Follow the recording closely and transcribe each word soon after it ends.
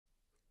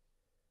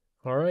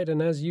All right,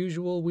 and as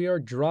usual, we are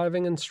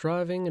driving and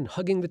striving and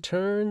hugging the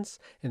turns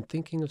and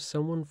thinking of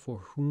someone for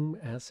whom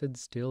acid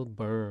still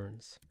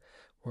burns.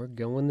 We're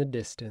going the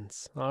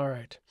distance. All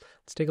right,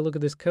 let's take a look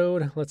at this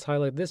code. Let's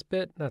highlight this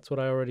bit. That's what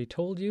I already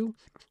told you.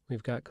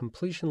 We've got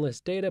completion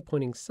list data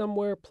pointing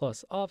somewhere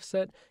plus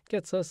offset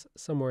gets us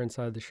somewhere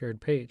inside the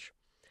shared page.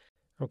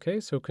 Okay,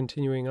 so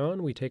continuing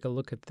on, we take a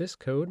look at this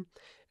code.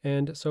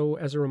 And so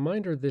as a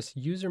reminder, this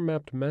user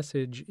mapped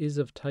message is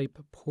of type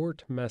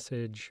port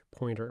message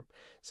pointer.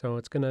 So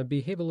it's going to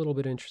behave a little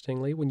bit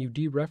interestingly. When you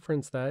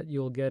dereference that,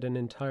 you'll get an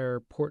entire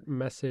port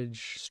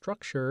message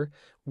structure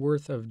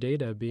worth of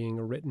data being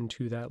written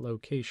to that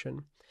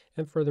location.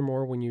 And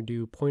furthermore, when you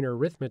do pointer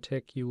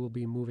arithmetic, you will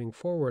be moving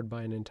forward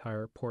by an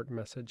entire port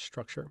message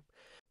structure.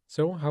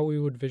 So how we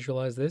would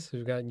visualize this,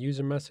 we've got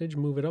user message,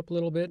 move it up a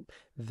little bit.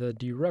 The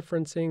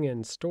dereferencing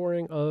and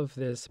storing of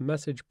this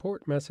message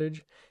port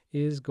message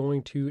is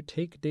going to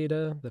take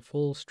data, the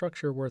full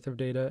structure worth of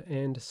data,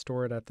 and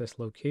store it at this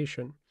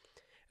location.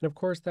 And of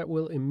course, that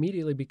will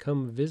immediately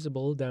become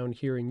visible down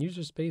here in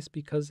user space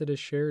because it is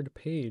shared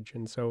page.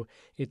 And so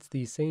it's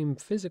the same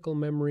physical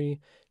memory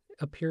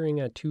appearing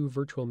at two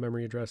virtual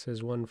memory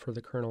addresses, one for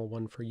the kernel,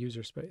 one for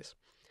user space.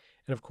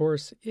 And of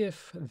course,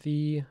 if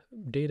the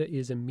data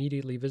is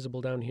immediately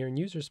visible down here in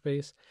user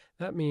space,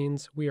 that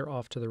means we are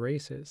off to the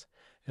races.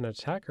 An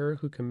attacker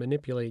who can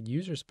manipulate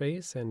user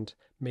space and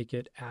make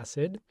it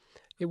ACID,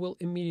 it will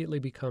immediately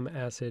become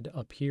ACID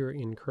up here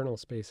in kernel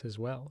space as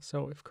well.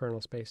 So if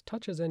kernel space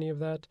touches any of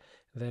that,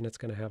 then it's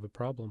going to have a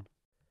problem.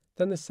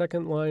 Then the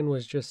second line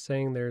was just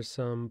saying there's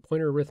some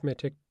pointer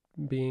arithmetic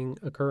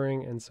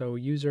occurring, and so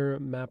user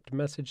mapped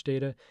message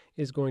data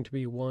is going to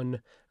be one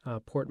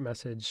port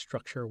message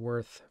structure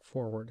worth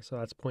forward. So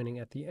that's pointing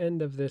at the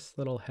end of this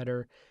little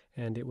header,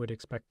 and it would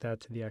expect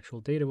that the actual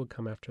data would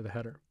come after the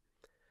header.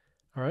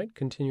 All right,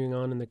 continuing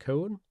on in the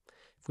code.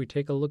 If we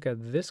take a look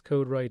at this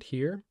code right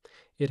here,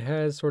 it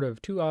has sort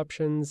of two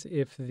options.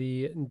 If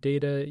the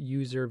data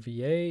user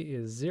VA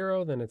is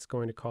 0, then it's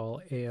going to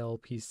call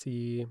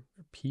ALPC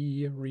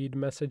P read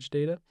message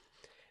data.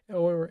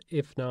 Or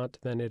if not,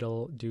 then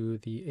it'll do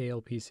the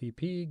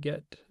ALPCP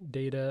get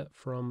data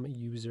from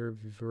user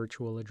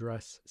virtual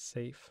address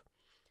safe.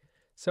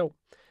 So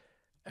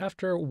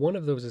after one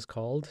of those is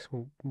called,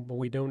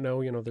 we don't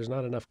know, there's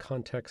not enough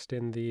context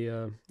in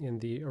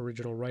the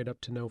original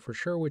write-up to know for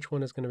sure which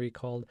one is going to be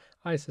called.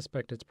 I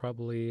suspect it's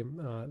probably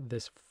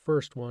this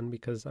first one,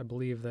 because I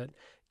believe that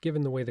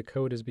given the way the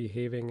code is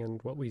behaving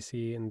and what we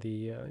see in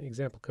the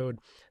example code,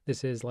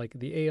 this is like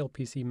the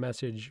ALPC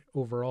message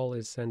overall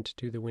is sent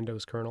to the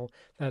Windows kernel.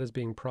 That is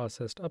being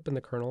processed up in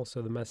the kernel,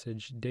 so the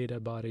message data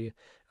body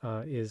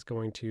is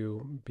going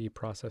to be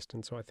processed,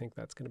 and so I think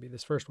that's going to be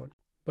this first one.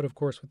 But of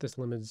course, with this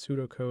limited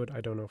pseudocode, I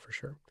don't know for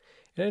sure.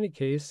 In any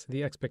case,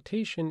 the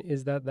expectation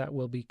is that that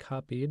will be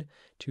copied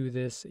to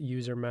this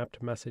user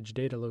mapped message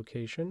data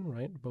location,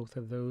 right? Both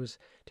of those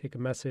take a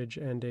message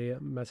and a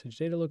message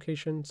data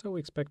location, so we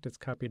expect it's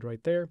copied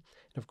right there.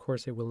 And of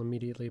course, it will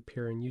immediately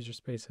appear in user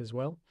space as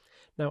well.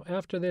 Now,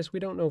 after this, we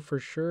don't know for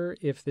sure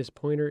if this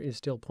pointer is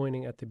still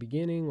pointing at the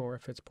beginning or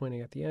if it's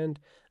pointing at the end.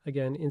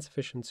 Again,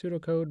 insufficient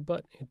pseudocode,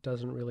 but it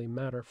doesn't really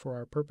matter for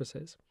our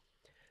purposes.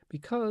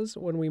 Because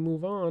when we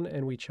move on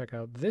and we check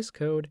out this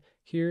code,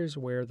 here's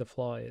where the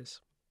flaw is.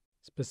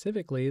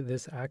 Specifically,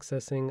 this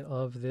accessing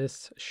of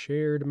this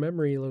shared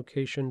memory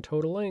location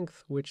total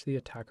length, which the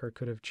attacker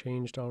could have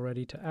changed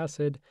already to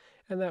ACID,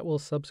 and that will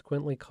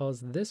subsequently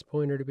cause this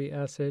pointer to be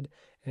ACID,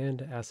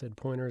 and ACID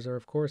pointers are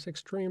of course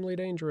extremely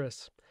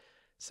dangerous.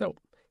 So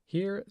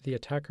here the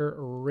attacker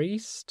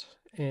raced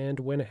and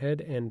went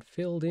ahead and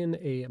filled in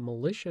a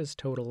malicious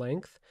total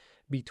length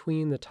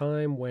between the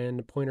time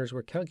when pointers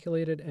were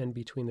calculated and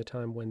between the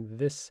time when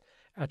this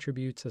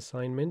attributes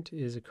assignment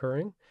is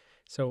occurring.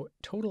 So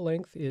total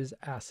length is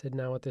ACID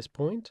now at this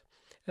point,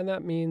 and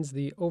that means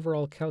the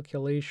overall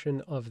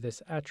calculation of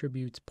this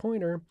attributes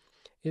pointer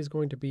is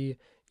going to be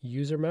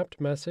user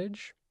mapped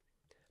message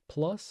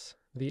plus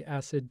the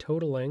ACID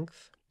total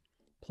length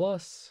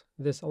plus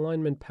this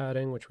alignment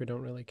padding, which we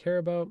don't really care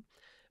about,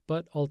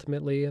 but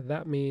ultimately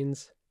that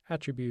means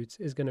attributes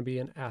is going to be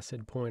an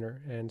ACID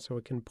pointer, and so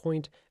it can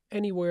point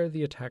anywhere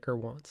the attacker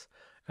wants.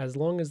 As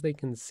long as they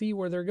can see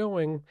where they're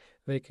going,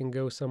 they can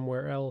go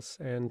somewhere else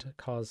and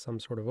cause some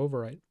sort of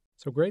overwrite.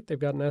 So great, they've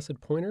got an ACID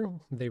pointer,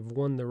 they've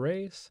won the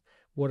race.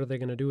 What are they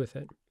going to do with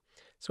it?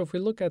 So if we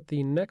look at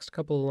the next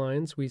couple of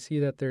lines, we see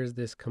that there's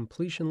this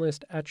completion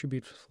list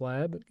attribute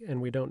flag,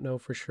 and we don't know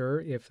for sure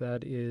if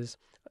that is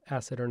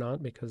ACID or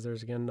not because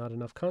there's, again, not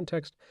enough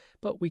context,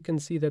 but we can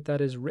see that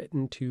that is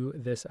written to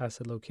this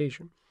ACID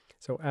location.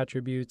 So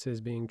attributes is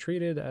being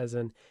treated as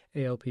an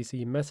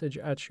ALPC message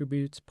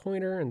attributes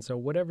pointer, and so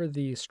whatever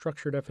the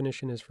structure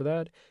definition is for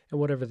that,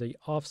 and whatever the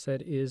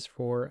offset is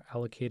for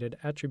allocated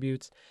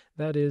attributes,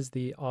 that is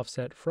the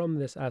offset from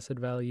this ACID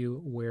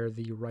value where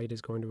the write is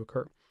going to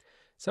occur.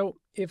 So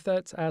if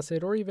that's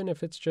ACID, or even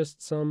if it's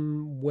just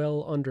some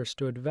well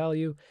understood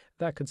value,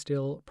 that could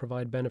still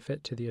provide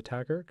benefit to the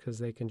attacker because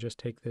they can just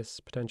take this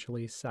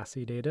potentially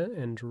sassy data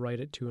and write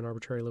it to an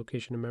arbitrary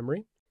location in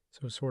memory.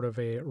 So sort of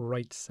a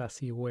write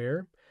sassy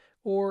where.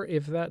 Or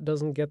if that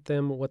doesn't get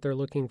them what they're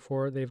looking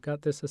for, they've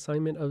got this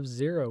assignment of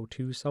 0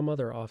 to some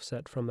other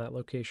offset from that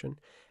location.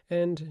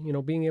 And,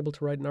 being able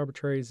to write an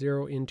arbitrary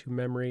 0 into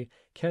memory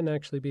can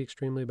actually be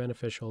extremely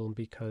beneficial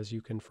because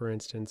you can, for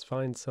instance,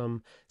 find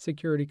some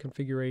security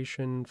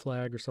configuration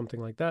flag or something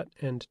like that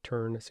and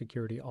turn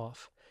security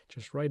off.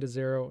 Just write a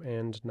 0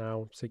 and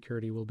now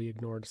security will be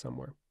ignored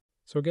somewhere.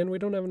 So again, we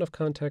don't have enough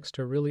context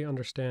to really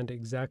understand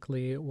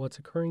exactly what's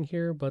occurring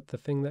here, but the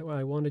thing that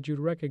I wanted you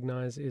to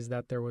recognize is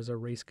that there was a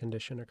race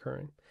condition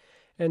occurring.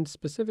 And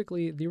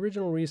specifically, the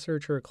original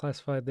researcher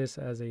classified this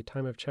as a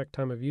time of check,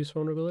 time of use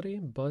vulnerability,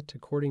 but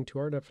according to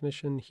our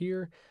definition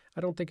here,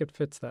 I don't think it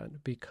fits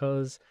that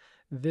because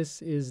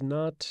this is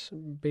not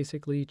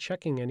basically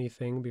checking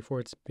anything before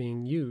it's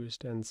being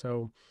used. And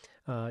so,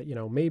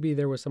 maybe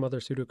there was some other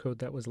pseudocode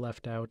that was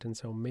left out, and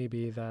so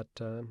maybe that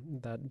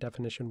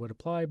definition would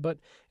apply. But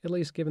at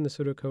least given the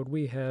pseudocode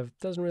we have,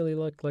 doesn't really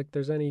look like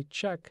there's any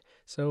check,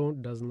 so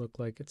it doesn't look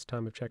like it's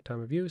time of check,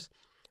 time of use.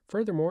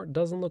 Furthermore, it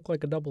doesn't look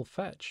like a double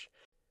fetch.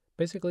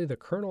 Basically, the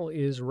kernel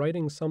is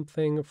writing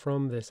something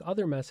from this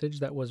other message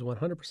that was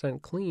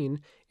 100% clean.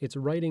 It's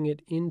writing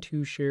it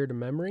into shared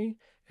memory,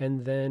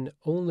 and then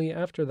only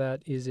after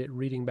that is it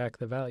reading back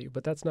the value.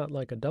 But that's not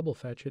like a double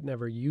fetch. It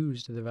never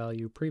used the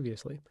value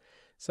previously.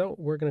 So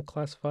we're going to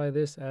classify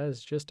this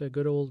as just a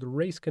good old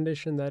race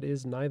condition that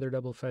is neither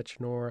double fetch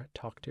nor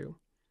talk to.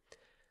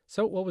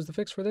 So what was the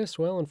fix for this?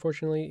 Well,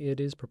 unfortunately, it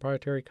is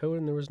proprietary code,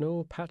 and there was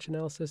no patch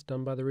analysis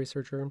done by the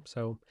researcher,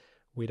 so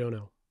we don't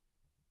know.